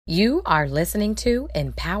You are listening to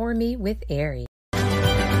Empower Me with Ari.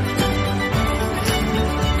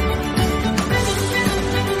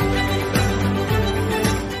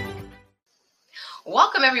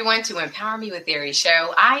 Welcome everyone to Empower Me with Ari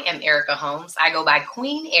show. I am Erica Holmes. I go by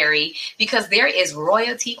Queen Ari because there is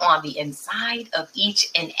royalty on the inside of each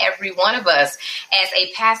and every one of us. As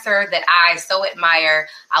a pastor that I so admire,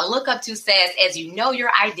 I look up to says, as you know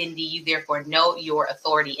your identity, you therefore know your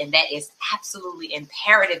authority. And that is absolutely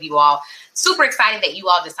imperative, you all. Super excited that you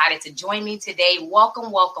all decided to join me today.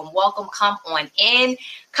 Welcome, welcome, welcome. Come on in.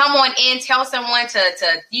 Come on in. Tell someone to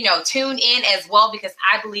tune in as well, because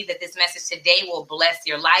I believe that this message today will bless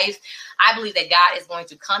your life. I believe that God is going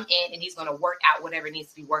to come in and he's going to work out whatever needs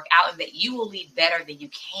to be worked out, and that you will leave better than you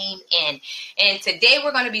came in. And today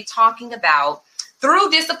we're going to be talking about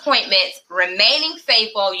through disappointments, remaining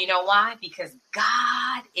faithful. You know why? Because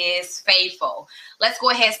God is faithful. Let's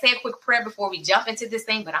go ahead and say a quick prayer before we jump into this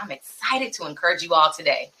thing, but I'm excited to encourage you all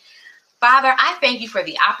today. Father, I thank you for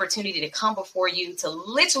the opportunity to come before you, to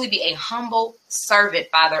literally be a humble servant,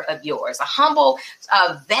 Father, of yours, a humble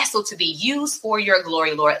vessel to be used for your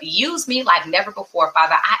glory, Lord. Use me like never before,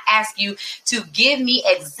 Father. I ask you to give me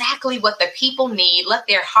exactly what the people need. Let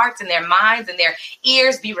their hearts and their minds and their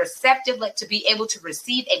ears be receptive, to be able to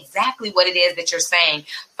receive exactly what it is that you're saying.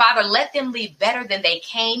 Father, let them leave better than they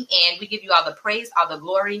came in. We give you all the praise, all the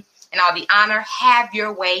glory, and all the honor. Have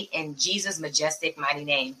your way in Jesus' majestic, mighty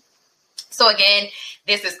name. So again,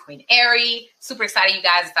 this is Queen Ari. Super excited you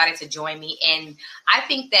guys decided to join me. And I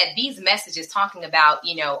think that these messages talking about,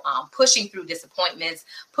 pushing through disappointments,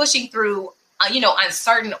 pushing through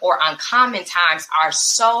uncertain or uncommon times are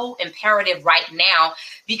so imperative right now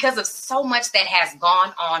because of so much that has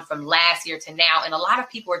gone on from last year to now. And a lot of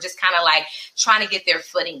people are just kind of like trying to get their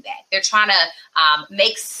footing back. They're trying to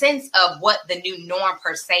make sense of what the new norm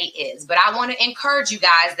per se is. But I want to encourage you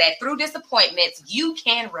guys that through disappointments, you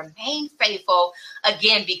can remain faithful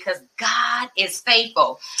again, because God is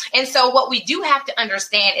faithful. And so what we do have to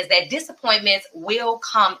understand is that disappointments will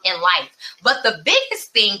come in life. But the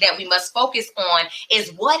biggest thing that we must focus on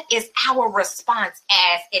is what is our response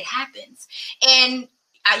as it happens. And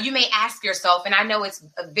you may ask yourself, and I know it's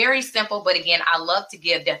very simple, but again, I love to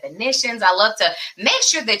give definitions. I love to make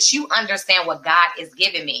sure that you understand what God is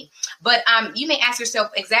giving me. But you may ask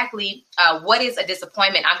yourself exactly what is a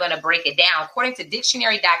disappointment. I'm going to break it down. According to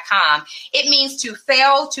dictionary.com, it means to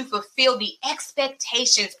fail to fulfill the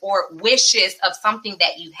expectations or wishes of something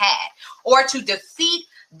that you had, or to defeat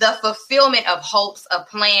the fulfillment of hopes, of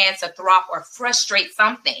plans, to throw off or frustrate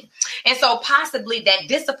something. And so possibly that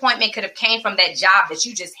disappointment could have came from that job that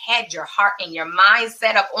you just had your heart and your mind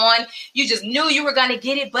set up on. You just knew you were going to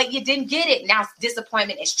get it, but you didn't get it. Now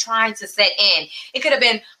disappointment is trying to set in. It could have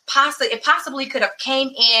been it possibly could have came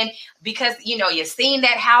in because, you've seen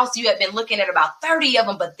that house. You have been looking at about 30 of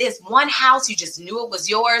them, but this one house, you just knew it was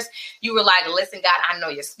yours. You were like, listen, God, I know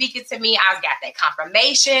you're speaking to me. I've got that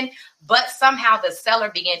confirmation, but somehow the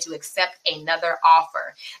seller began to accept another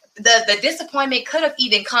offer. The disappointment could have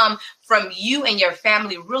even come from you and your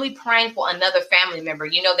family really praying for another family member.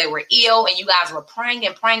 They were ill and you guys were praying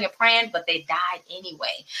and praying and praying, but they died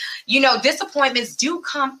anyway. Disappointments do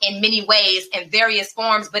come in many ways and various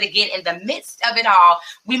forms. But again, in the midst of it all,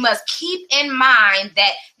 we must keep in mind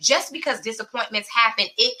that just because disappointments happen,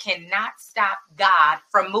 it cannot stop God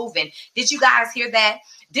from moving. Did you guys hear that?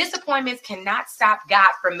 Disappointments cannot stop God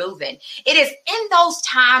from moving. It is in those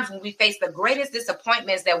times when we face the greatest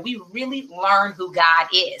disappointments that we really learn who God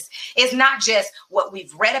is. It's not just what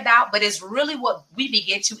we've read about, but it's really what we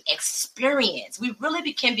begin to experience. We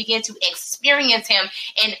really can begin to experience him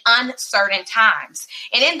in uncertain times.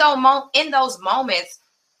 And in those moments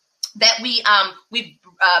that we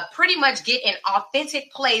pretty much get an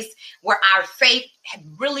authentic place where our faith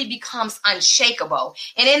really becomes unshakable.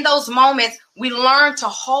 And in those moments, we learn to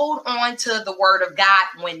hold on to the word of God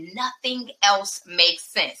when nothing else makes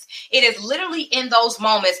sense. It is literally in those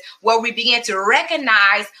moments where we begin to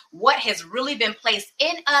recognize what has really been placed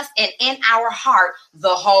in us and in our heart the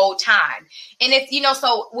whole time. And it's,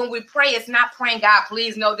 so when we pray, it's not praying, God,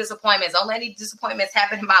 please, no disappointments. Don't let any disappointments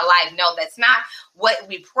happen in my life. No, that's not what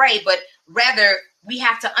we pray, but rather we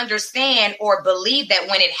have to understand or believe that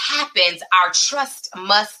when it happens, our trust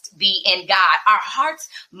must be in God. Our hearts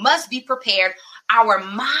must be prepared. Our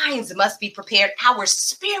minds must be prepared. Our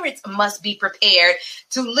spirits must be prepared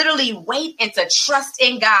to literally wait and to trust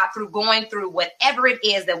in God through going through whatever it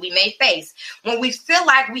is that we may face. When we feel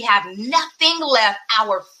like we have nothing left,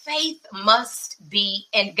 our faith must be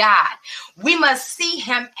in God. We must see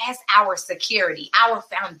him as our security, our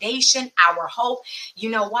foundation, our hope. You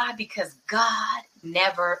know why? Because God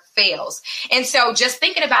never fails. And so just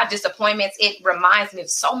thinking about disappointments, it reminds me of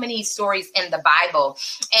so many stories in the Bible,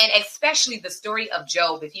 and especially the story of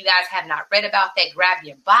Job. If you guys have not read about that, grab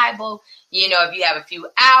your Bible. If you have a few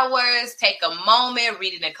hours, take a moment,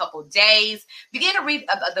 read it in a couple days, begin to read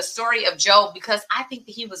the story of Job, because I think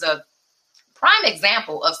that he was a prime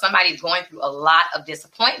example of somebody going through a lot of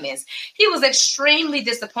disappointments. He was extremely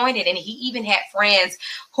disappointed, and he even had friends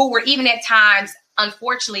who were even at times,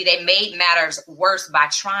 unfortunately, they made matters worse by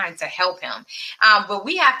trying to help him. But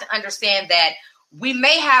we have to understand that we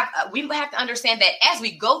have to understand that as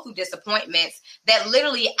we go through disappointments, that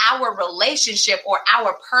literally our relationship or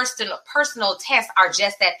our personal tests are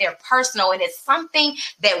just that, they're personal, and it's something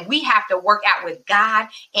that we have to work out with God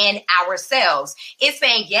and ourselves. It's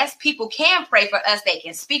saying, yes, people can pray for us, they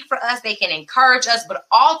can speak for us, they can encourage us, but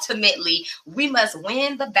ultimately we must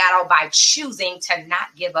win the battle by choosing to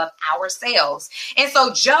not give up ourselves. And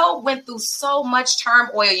so Job went through so much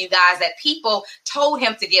turmoil, you guys, that people told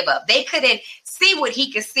him to give up. They couldn't see what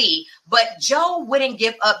he could see, but Job wouldn't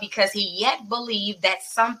give up because he yet believed that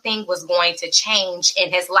something was going to change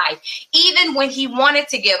in his life. Even when he wanted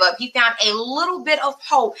to give up, he found a little bit of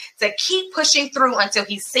hope to keep pushing through until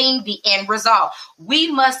he's seen the end result.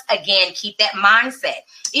 We must again keep that mindset.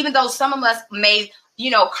 Even though some of us may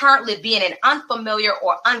currently be in an unfamiliar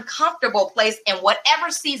or uncomfortable place in whatever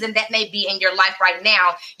season that may be in your life right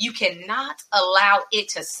now, you cannot allow it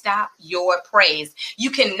to stop your praise. You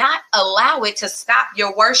cannot allow it to stop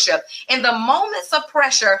your worship. In the moments of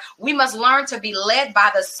pressure, we must learn to be led by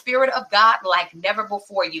the Spirit of God like never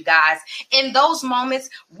before, you guys. In those moments,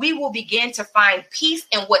 we will begin to find peace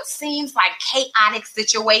in what seems like chaotic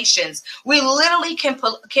situations. We literally can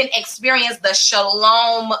experience the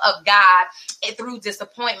shalom of God through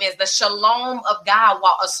disappointments, the shalom of God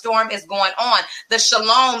while a storm is going on. The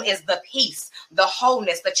shalom is the peace, the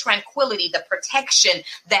wholeness, the tranquility, the protection,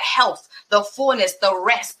 the health, the fullness, the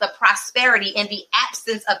rest, the prosperity, in the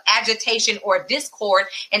absence of agitation or discord.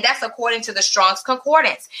 And that's according to the Strong's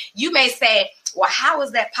Concordance. You may say, well, how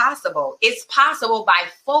is that possible? It's possible by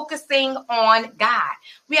focusing on God.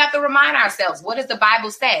 We have to remind ourselves, what does the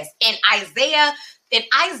Bible says? In Isaiah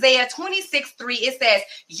 26:3, it says,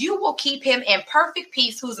 you will keep him in perfect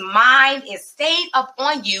peace whose mind is stayed up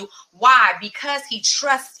on you. Why? Because he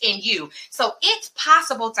trusts in you. So it's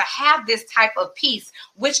possible to have this type of peace,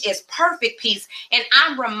 which is perfect peace. And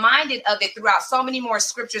I'm reminded of it throughout so many more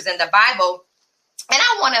scriptures in the Bible. And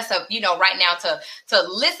I want us to, right now to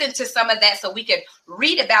listen to some of that so we can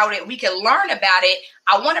read about it. We can learn about it.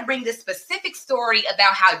 I want to bring this specific story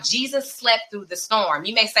about how Jesus slept through the storm.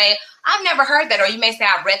 You may say, I've never heard that, or you may say,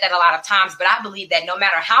 I've read that a lot of times, but I believe that no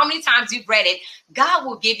matter how many times you've read it, God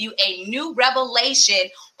will give you a new revelation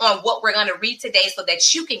on what we're going to read today so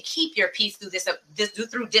that you can keep your peace through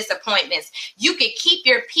disappointments. You can keep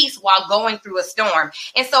your peace while going through a storm.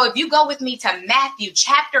 And so if you go with me to Matthew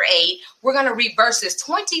chapter 8, we're going to read verses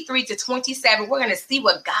 23 to 27. We're going to see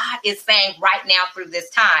what God is saying right now through this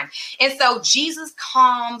time. And so Jesus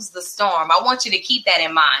calms the storm. I want you to keep that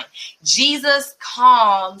in mind. Jesus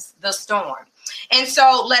calms the storm. And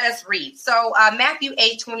so let us read. So Matthew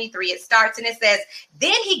 8:23, it starts and it says,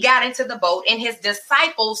 then he got into the boat and his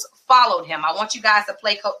disciples followed him. I want you guys to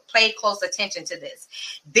pay close attention to this.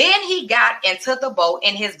 Then he got into the boat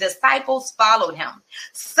and his disciples followed him.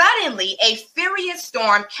 Suddenly, a furious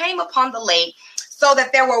storm came upon the lake, so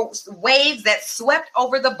that there were waves that swept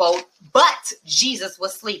over the boat, but Jesus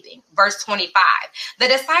was sleeping. Verse 25, the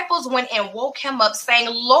disciples went and woke him up saying,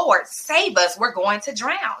 Lord, save us, we're going to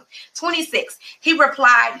drown. 26, he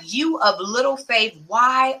replied, you of little faith,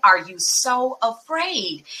 why are you so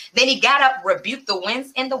afraid? Then he got up, rebuked the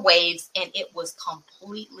winds and the waves, and it was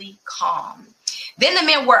completely calm. Then the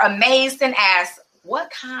men were amazed and asked,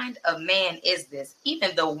 what kind of man is this?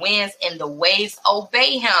 Even the winds and the waves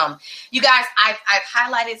obey him. You guys, I've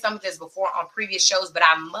highlighted some of this before on previous shows, but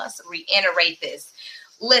I must reiterate this.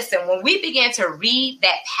 Listen, when we begin to read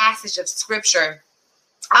that passage of scripture,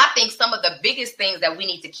 I think some of the biggest things that we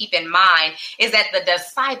need to keep in mind is that the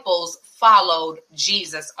disciples followed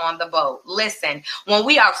Jesus on the boat. Listen, when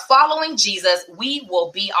we are following Jesus, we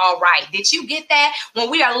will be all right. Did you get that?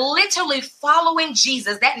 When we are literally following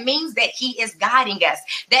Jesus, that means that he is guiding us.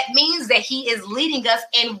 That means that he is leading us,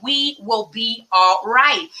 and we will be all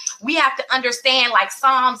right. We have to understand, like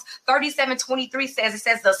Psalms 37:23 says, it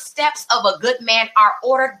says, the steps of a good man are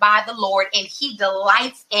ordered by the Lord, and he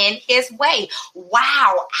delights in his way.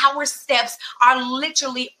 Wow, our steps are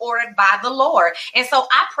literally ordered by the Lord. And so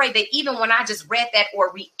I pray that even when I just read that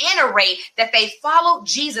or reiterate that they followed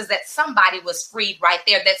Jesus, that somebody was freed right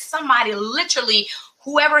there, that somebody literally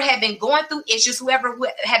whoever had been going through issues, whoever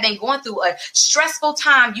had been going through a stressful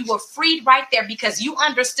time, you were freed right there because you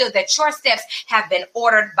understood that your steps have been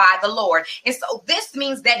ordered by the Lord. And so this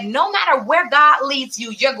means that no matter where God leads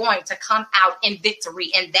you, you're going to come out in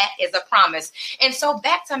victory. And that is a promise. And so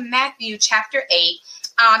back to Matthew chapter 8.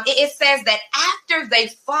 It says that after they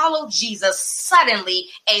followed Jesus, suddenly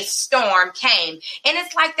a storm came. And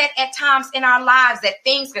it's like that at times in our lives that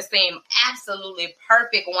things can seem absolutely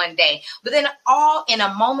perfect one day. But then all in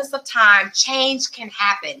a moment of time, change can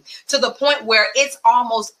happen to the point where it's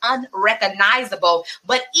almost unrecognizable.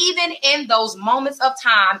 But even in those moments of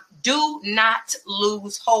time, do not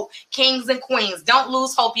lose hope. Kings and queens, don't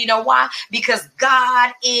lose hope. You know why? Because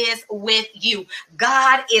God is with you.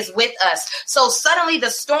 God is with us. So suddenly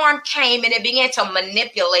the storm came and it began to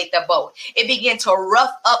manipulate the boat. It began to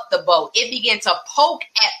rough up the boat. It began to poke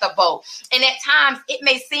at the boat. And at times it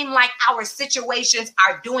may seem like our situations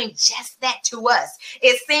are doing just that to us.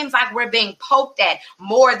 It seems like we're being poked at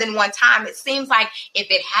more than one time. It seems like if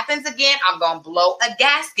it happens again, I'm going to blow a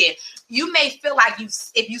gasket. You may feel like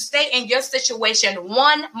if you stay in your situation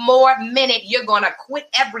one more minute, you're going to quit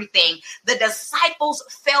everything. The disciples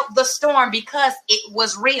felt the storm because it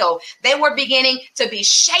was real. They were beginning to be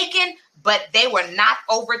shaken, but they were not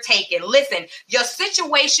overtaken. Listen, your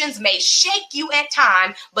situations may shake you at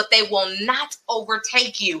times, but they will not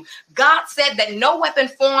overtake you. God said that no weapon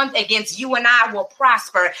formed against you and I will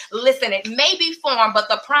prosper. Listen, it may be formed, but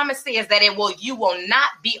the promise is that you will not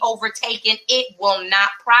be overtaken. It will not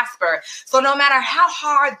prosper. So no matter how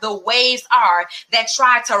hard the waves are that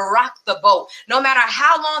try to rock the boat, no matter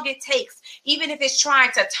how long it takes, even if it's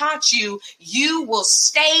trying to taunt you, you will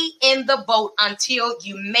stay in the boat until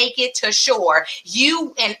you make it to shore.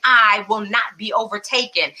 You and I will not be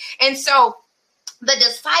overtaken. And so the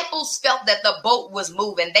disciples felt that the boat was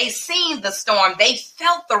moving. They seen the storm. They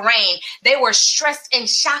felt the rain. They were stressed and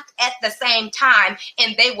shocked at the same time,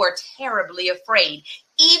 and they were terribly afraid,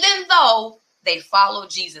 even though they followed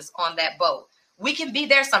Jesus on that boat. We can be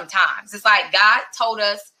there sometimes. It's like God told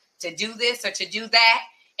us to do this or to do that,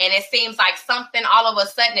 and it seems like something all of a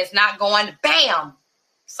sudden is not going, bam,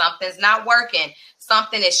 something's not working.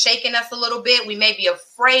 Something is shaking us a little bit. We may be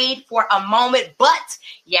afraid for a moment, but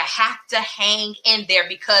you have to hang in there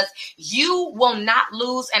because you will not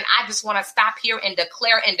lose. And I just want to stop here and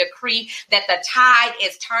declare and decree that the tide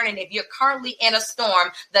is turning. If you're currently in a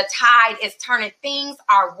storm, the tide is turning. Things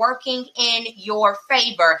are working in your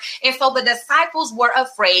favor. And so the disciples were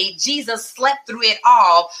afraid. Jesus slept through it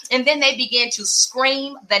all. And then they began to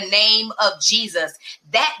scream the name of Jesus.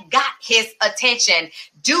 That got his attention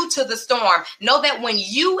due to the storm. Know that when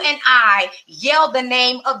you and I yell the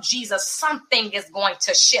name of Jesus, something is going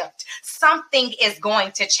to shift. Something is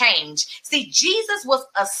going to change. See, Jesus was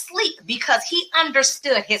asleep because he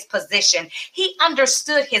understood his position. He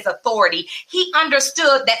understood his authority. He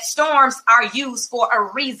understood that storms are used for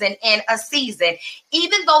a reason and a season.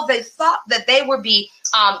 Even though they thought that they would be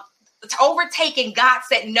overtaken, God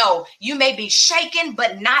said, no, you may be shaken,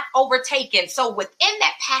 but not overtaken. So within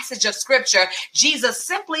that passage of scripture, Jesus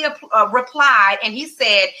simply replied, and he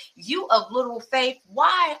said, you of little faith,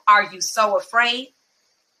 why are you so afraid?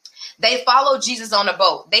 They followed Jesus on a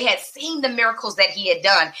boat. They had seen the miracles that he had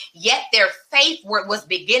done, yet their faith was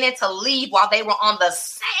beginning to leave while they were on the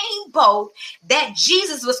same boat that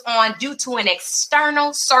Jesus was on due to an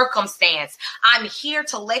external circumstance. I'm here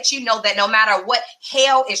to let you know that no matter what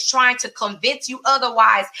hell is trying to convince you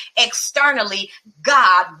otherwise externally,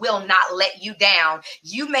 God will not let you down.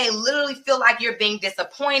 You may literally feel like you're being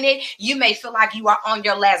disappointed. You may feel like you are on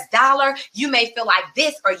your last dollar. You may feel like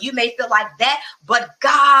this or you may feel like that, but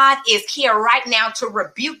God is here right now to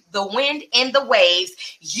rebuke the wind and the waves.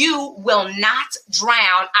 You will not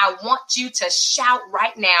drown. I want you to shout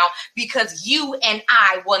right now because you and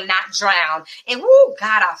I will not drown. And whoo,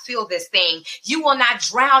 God, I feel this thing. You will not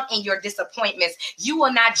drown in your disappointments. You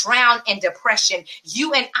will not drown in depression.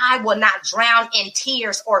 You and I will not drown in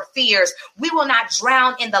tears or fears. We will not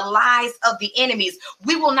drown in the lies of the enemies.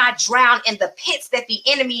 We will not drown in the pits that the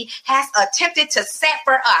enemy has attempted to set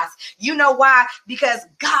for us. You know why? Because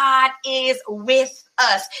God is with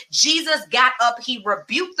us. Jesus got up, he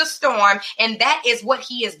rebuked the storm, and that is what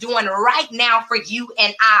he is doing right now for you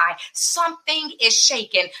and I. Something is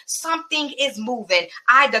shaking, something is moving.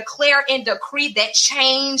 I declare and decree that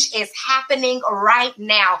change is happening right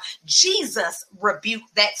now. Jesus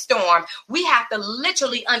rebuked that storm. We have to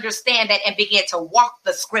literally understand that and begin to walk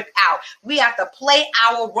the script out. We have to play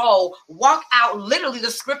our role, walk out literally the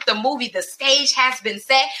script, the movie. The stage has been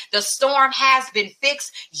set, the storm has been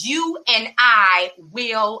fixed. You and I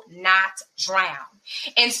will not drown.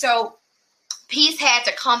 And so Peace had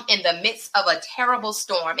to come in the midst of a terrible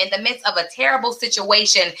storm, in the midst of a terrible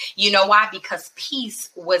situation. You know why? Because peace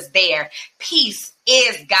was there. Peace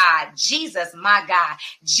is God. Jesus, my God.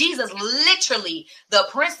 Jesus, literally, the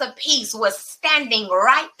Prince of Peace, was standing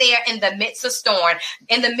right there in the midst of storm.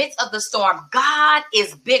 In the midst of the storm, God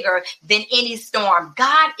is bigger than any storm.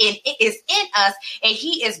 God is in us, and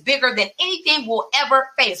he is bigger than anything we'll ever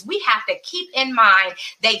face. We have to keep in mind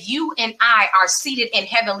that you and I are seated in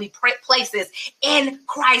heavenly places in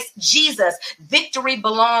Christ Jesus. Victory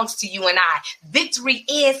belongs to you and I. Victory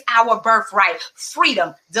is our birthright.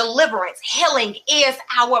 Freedom, deliverance, healing is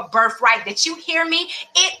our birthright. Did you hear me?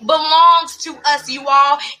 It belongs to us, you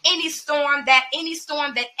all. Any storm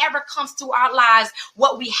that ever comes to our lives,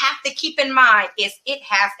 what we have to keep in mind is it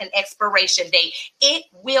has an expiration date. It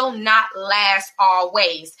will not last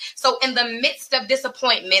always. So in the midst of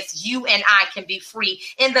disappointments, you and I can be free.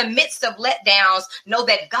 In the midst of letdowns, know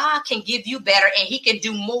that God can give you better and he can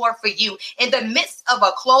do more for you. In the midst of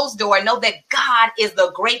a closed door, know that God is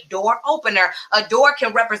the great door opener. A door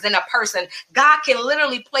can represent a person. God can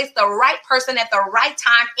literally place the right person at the right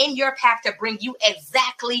time in your path to bring you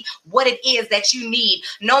exactly what it is that you need.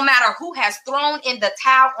 No matter who has thrown in the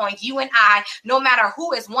towel on you and I, no matter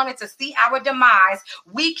who has wanted to see our demise,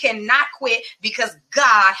 we cannot quit because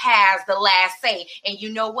God has the last say. And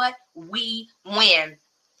you know what? We win.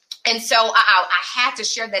 And so I had to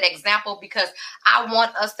share that example because I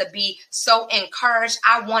want us to be so encouraged.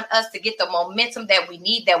 I want us to get the momentum that we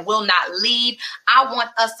need that will not leave. I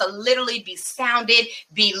want us to literally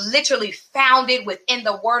be literally founded within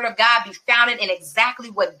the word of God, be founded in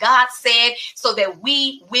exactly what God said so that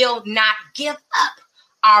we will not give up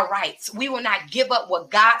our rights. We will not give up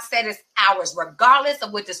what God said is ours, regardless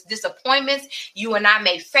of what disappointments you and I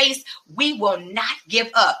may face. We will not give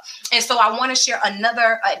up. And so I want to share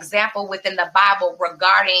another example within the Bible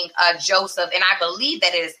regarding Joseph. And I believe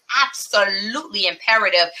that it is absolutely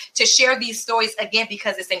imperative to share these stories again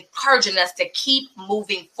because it's encouraging us to keep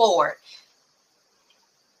moving forward.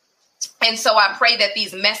 And so I pray that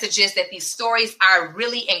these messages, that these stories are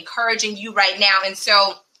really encouraging you right now. And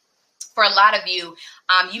so for a lot of you,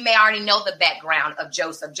 you may already know the background of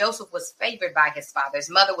Joseph. Joseph was favored by his father. His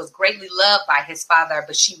mother was greatly loved by his father,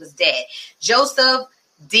 but she was dead. Joseph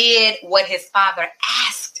did what his father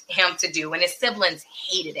asked him to do, and his siblings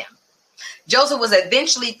hated him. Joseph was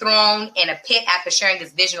eventually thrown in a pit after sharing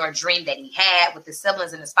this vision or dream that he had with his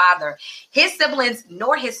siblings and his father. His siblings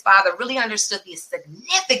nor his father really understood the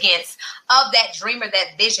significance of that dream or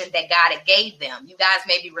that vision that God had gave them. You guys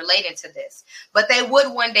may be related to this, but they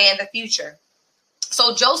would one day in the future.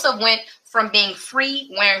 So Joseph went from being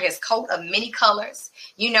free, wearing his coat of many colors,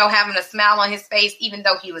 having a smile on his face, even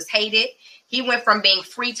though he was hated. He went from being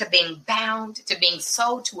free to being bound, to being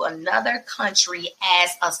sold to another country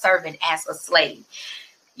as a servant, as a slave.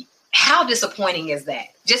 How disappointing is that?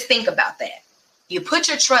 Just think about that. You put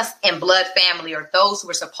your trust in blood family or those who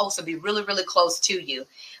are supposed to be really, really close to you,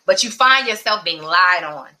 but you find yourself being lied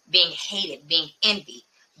on, being hated, being envied.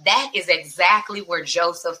 That is exactly where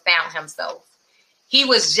Joseph found himself. He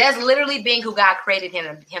was just literally being who God created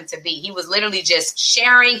him to be. He was literally just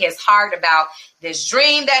sharing his heart about this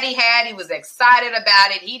dream that he had. He was excited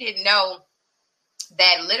about it. He didn't know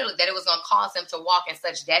that it was going to cause him to walk in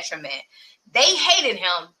such detriment. They hated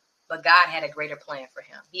him, but God had a greater plan for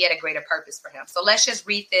him. He had a greater purpose for him. So let's just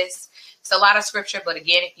read this. It's a lot of scripture, but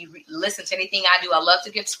again, if you listen to anything I do, I love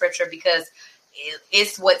to give scripture because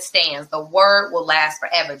it's what stands. The word will last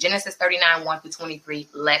forever. Genesis 39, 1-23.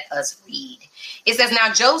 Let us read. It says,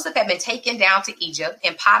 now Joseph had been taken down to Egypt,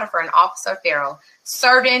 and Potiphar, an officer of Pharaoh,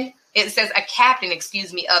 a captain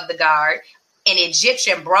of the guard, an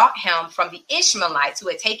Egyptian, brought him from the Ishmaelites who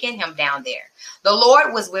had taken him down there. The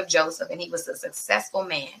Lord was with Joseph, and he was a successful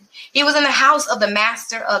man. He was in the house of the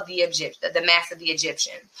master of the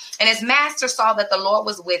Egyptian. And his master saw that the Lord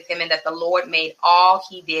was with him and that the Lord made all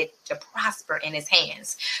he did to prosper in his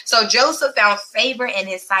hands. So Joseph found favor in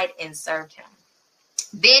his sight and served him.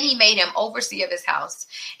 Then he made him overseer of his house,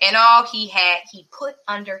 and all he had he put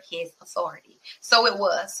under his authority. So it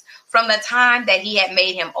was from the time that he had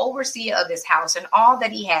made him overseer of his house and all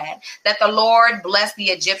that he had, that the Lord blessed the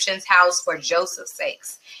Egyptian's house for Joseph's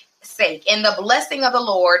sake. And the blessing of the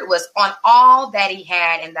Lord was on all that he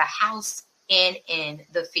had in the house and in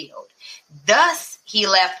the field. Thus he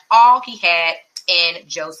left all he had in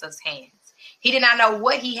Joseph's hands. He did not know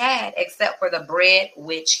what he had except for the bread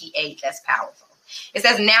which he ate. That's powerful. It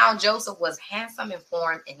says, now Joseph was handsome in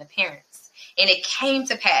form and appearance. And it came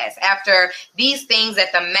to pass after these things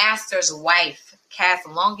that the master's wife cast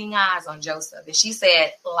longing eyes on Joseph. And she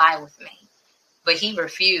said, lie with me. But he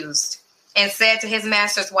refused and said to his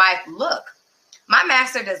master's wife, look, My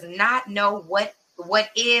master does not know what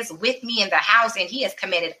is with me in the house, and he has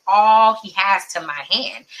committed all he has to my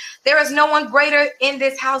hand. There is no one greater in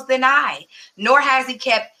this house than I, nor has he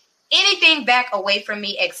kept anything back away from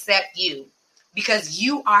me except you, because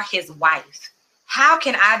you are his wife. How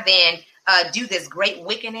can I then do this great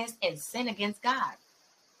wickedness and sin against God?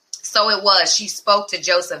 So it was, she spoke to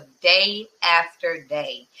Joseph day after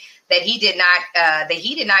day, that he did not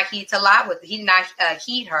heed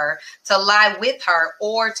her to lie with her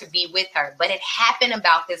or to be with her. But it happened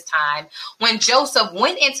about this time when Joseph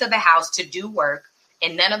went into the house to do work,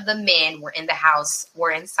 and none of the men were in the house,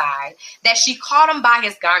 were inside, that she caught him by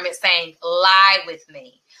his garment, saying, lie with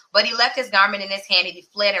me. But he left his garment in his hand, and he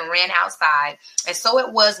fled and ran outside. And so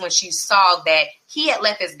it was, when she saw that he had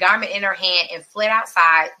left his garment in her hand and fled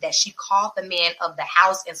outside, that she called the men of the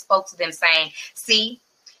house and spoke to them, saying, see,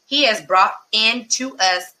 he has brought in to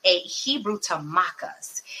us a Hebrew to mock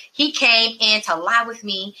us. He came in to lie with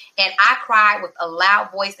me, and I cried with a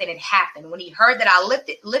loud voice, and it happened when he heard that I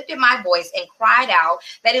lifted my voice and cried out,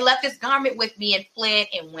 that he left his garment with me and fled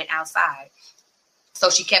and went outside. So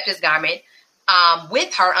she kept his garment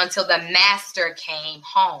with her until the master came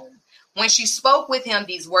home. When she spoke with him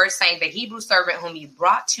these words, saying, the Hebrew servant whom you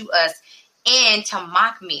brought to us in to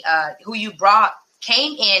mock me,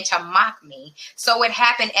 came in to mock me. So it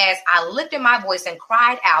happened as I lifted my voice and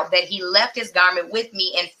cried out, that he left his garment with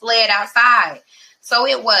me and fled outside. So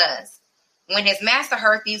it was, when his master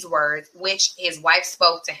heard these words, which his wife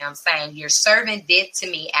spoke to him, saying, your servant did to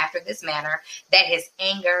me after this manner, that his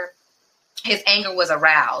anger was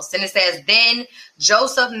aroused. And it says, then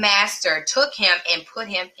Joseph's master took him and put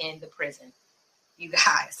him in the prison. You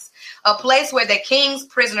guys, a place where the king's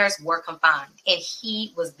prisoners were confined, and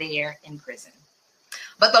he was there in prison.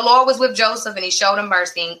 But the Lord was with Joseph, and he showed him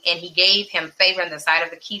mercy, and he gave him favor in the sight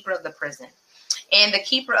of the keeper of the prison. And the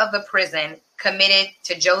keeper of the prison committed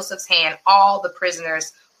to Joseph's hand all the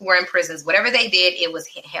prisoners who were in prisons. Whatever they did, it was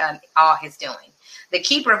all his doing. The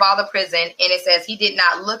keeper of all the prison, and it says he did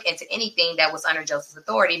not look into anything that was under Joseph's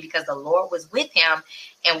authority, because the Lord was with him,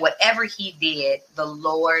 and whatever he did, the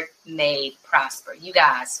Lord made prosper. You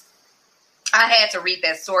guys, I had to read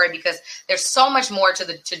that story because there's so much more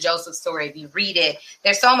to Joseph's story. If you read it,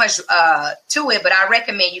 there's so much to it, but I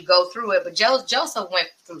recommend you go through it. But Joseph went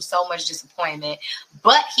through so much disappointment,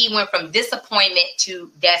 but he went from disappointment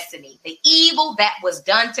to destiny. The evil that was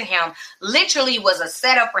done to him literally was a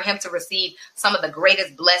setup for him to receive some of the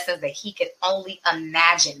greatest blessings that he could only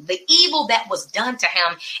imagine. The evil that was done to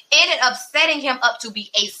him ended up setting him up to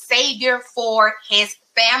be a savior for his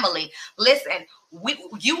family. Listen,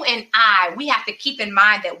 you and we have to keep in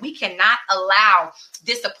mind that we cannot allow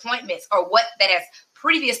disappointments or what that has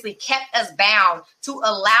previously kept us bound to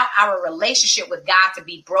allow our relationship with God to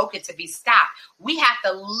be broken, to be stopped. We have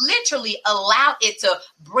to literally allow it to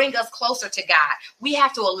bring us closer to God. We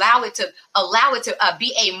have to allow it to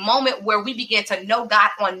be a moment where we begin to know God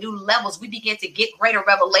on new levels. We begin to get greater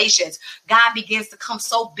revelations. God begins to come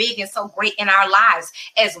so big and so great in our lives.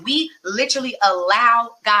 As we literally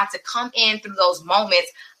allow God to come in through those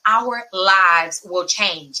moments, our lives will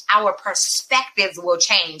change. Our perspectives will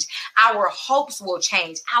change. Our hopes will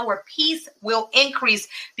change. Our peace will increase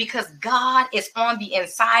because God is on the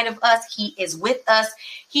inside of us. He is with us.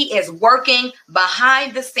 He is working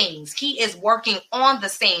behind the scenes. He is working on the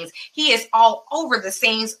scenes. He is all over the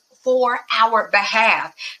scenes for our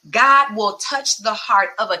behalf. God will touch the heart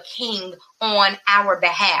of a king on our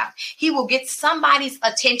behalf. He will get somebody's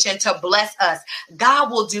attention to bless us.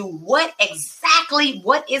 God will do what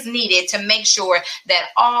is needed to make sure that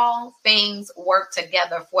all things work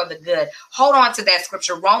together for the good. Hold on to that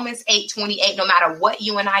scripture, Romans 8:28. No matter what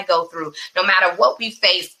you and I go through, no matter what we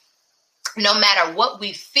face, no matter what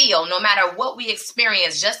we feel, no matter what we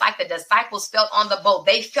experience, just like the disciples felt on the boat,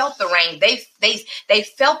 they felt the rain. They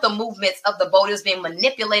felt the movements of the boat as being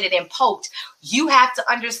manipulated and poked. You have to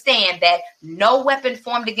understand that no weapon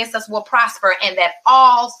formed against us will prosper, and that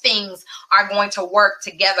all things are going to work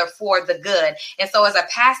together for the good. And so, as a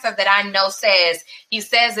pastor that I know he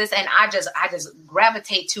says this, and I just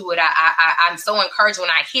gravitate to it. I'm so encouraged when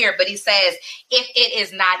I hear it. But he says, if it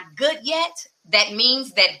is not good yet, that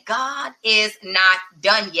means that God is not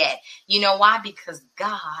done yet. You know why? Because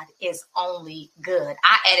God is only good.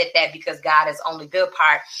 I edit that because God is only good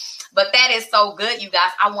part. But that is so good, you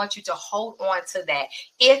guys. I want you to hold on to that.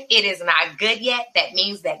 If it is not good yet, that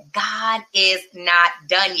means that God is not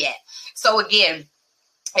done yet. So again,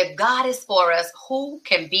 If God is for us, who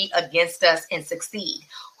can be against us and succeed?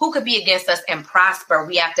 Who could be against us and prosper?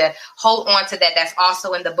 We have to hold on to that. That's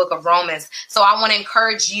also in the book of Romans. So I want to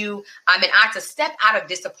encourage you and I to step out of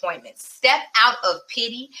disappointment, step out of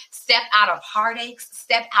pity, step out of heartaches,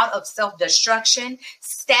 step out of self-destruction,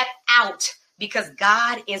 step out. Because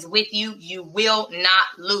God is with you, you will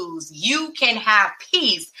not lose. You can have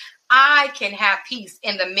peace. I can have peace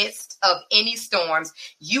in the midst of any storms.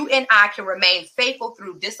 You and I can remain faithful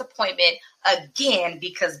through disappointment again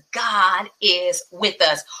because God is with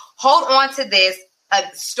us. Hold on to this.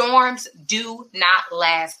 Storms do not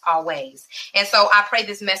last always. And so I pray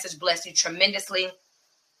this message bless you tremendously.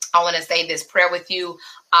 I want to say this prayer with you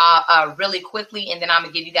really quickly, and then I'm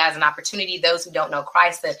going to give you guys an opportunity, those who don't know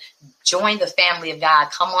Christ, to join the family of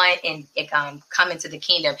God. Come on and come into the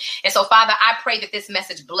kingdom. And so, Father, I pray that this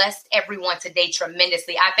message blessed everyone today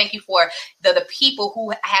tremendously. I thank you for the people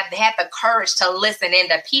who have had the courage to listen, and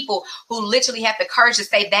the people who literally have the courage to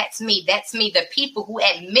say, that's me, that's me. The people who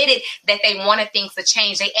admitted that they wanted things to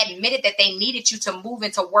change. They admitted that they needed you to move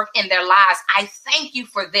into work in their lives. I thank you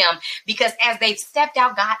for them, because as they've stepped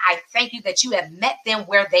out, God, I thank you that you have met them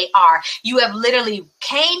where they are. You have literally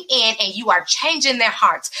came in and you are changing their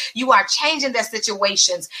hearts. You are changing their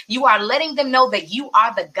situations. You are letting them know that you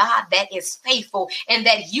are the God that is faithful and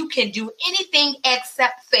that you can do anything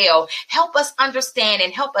except fail. Help us understand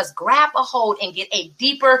and help us grab a hold and get a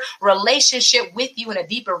deeper relationship with you and a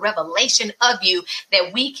deeper revelation of you,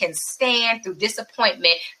 that we can stand through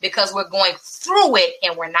disappointment because we're going through it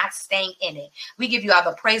and we're not staying in it. We give you all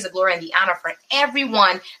the praise, the glory, and the honor for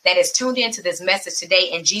everyone that is tuned into this message today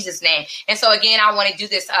in Jesus' name. And so again, I want to do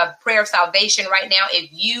this prayer of salvation right now. If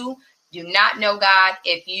you do not know God,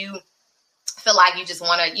 if you feel like you just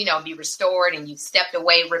want to, be restored and you've stepped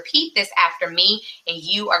away, repeat this after me and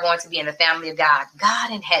you are going to be in the family of God.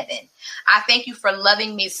 God in heaven, I thank you for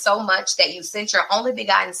loving me so much that you sent your only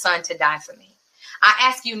begotten son to die for me. I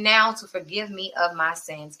ask you now to forgive me of my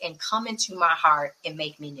sins and come into my heart and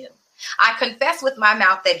make me new. I confess with my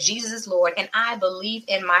mouth that Jesus is Lord, and I believe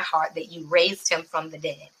in my heart that you raised him from the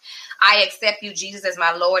dead. I accept you, Jesus, as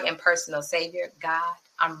my Lord and personal Savior. God,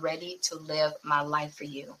 I'm ready to live my life for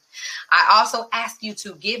you. I also ask you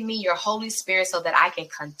to give me your Holy Spirit so that I can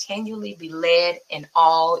continually be led in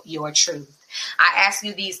all your truth. I ask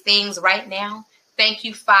you these things right now. Thank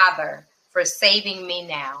you, Father, for saving me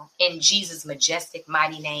now. In Jesus' majestic,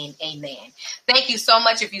 mighty name, amen. Thank you so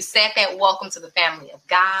much. If you said that, welcome to the family of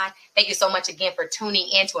God. Thank you so much again for tuning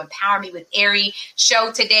in to Empower Me with Ari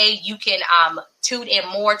show today. You can tune in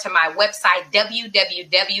more to my website,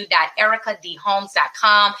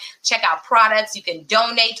 www.ericadhomes.com. Check out products. You can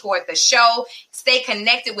donate toward the show. Stay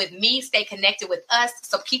connected with me. Stay connected with us.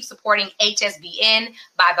 So keep supporting HSBN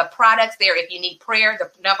by the products there. If you need prayer, the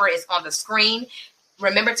number is on the screen.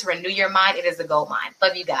 Remember to renew your mind. It is a gold mine.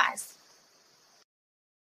 Love you guys.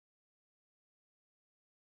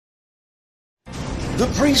 The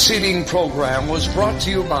preceding program was brought to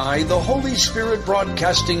you by the Holy Spirit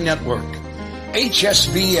Broadcasting Network,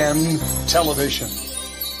 HSBN Television.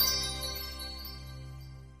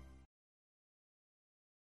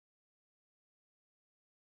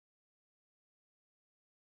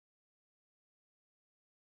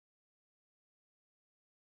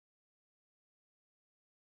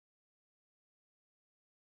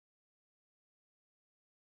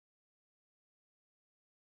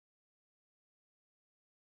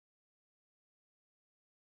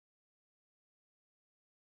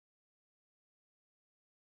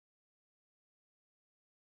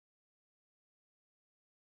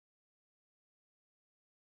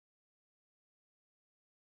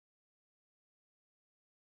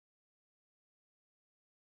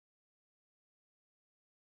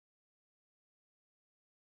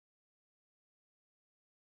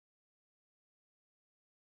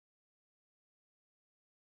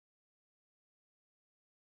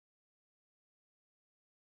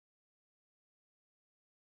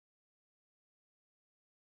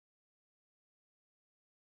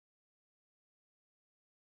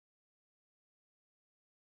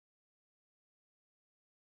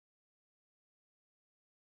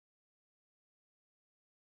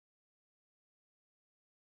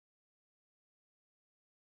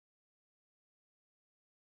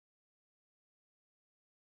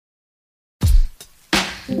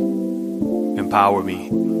 Empower Me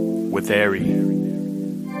with Ari.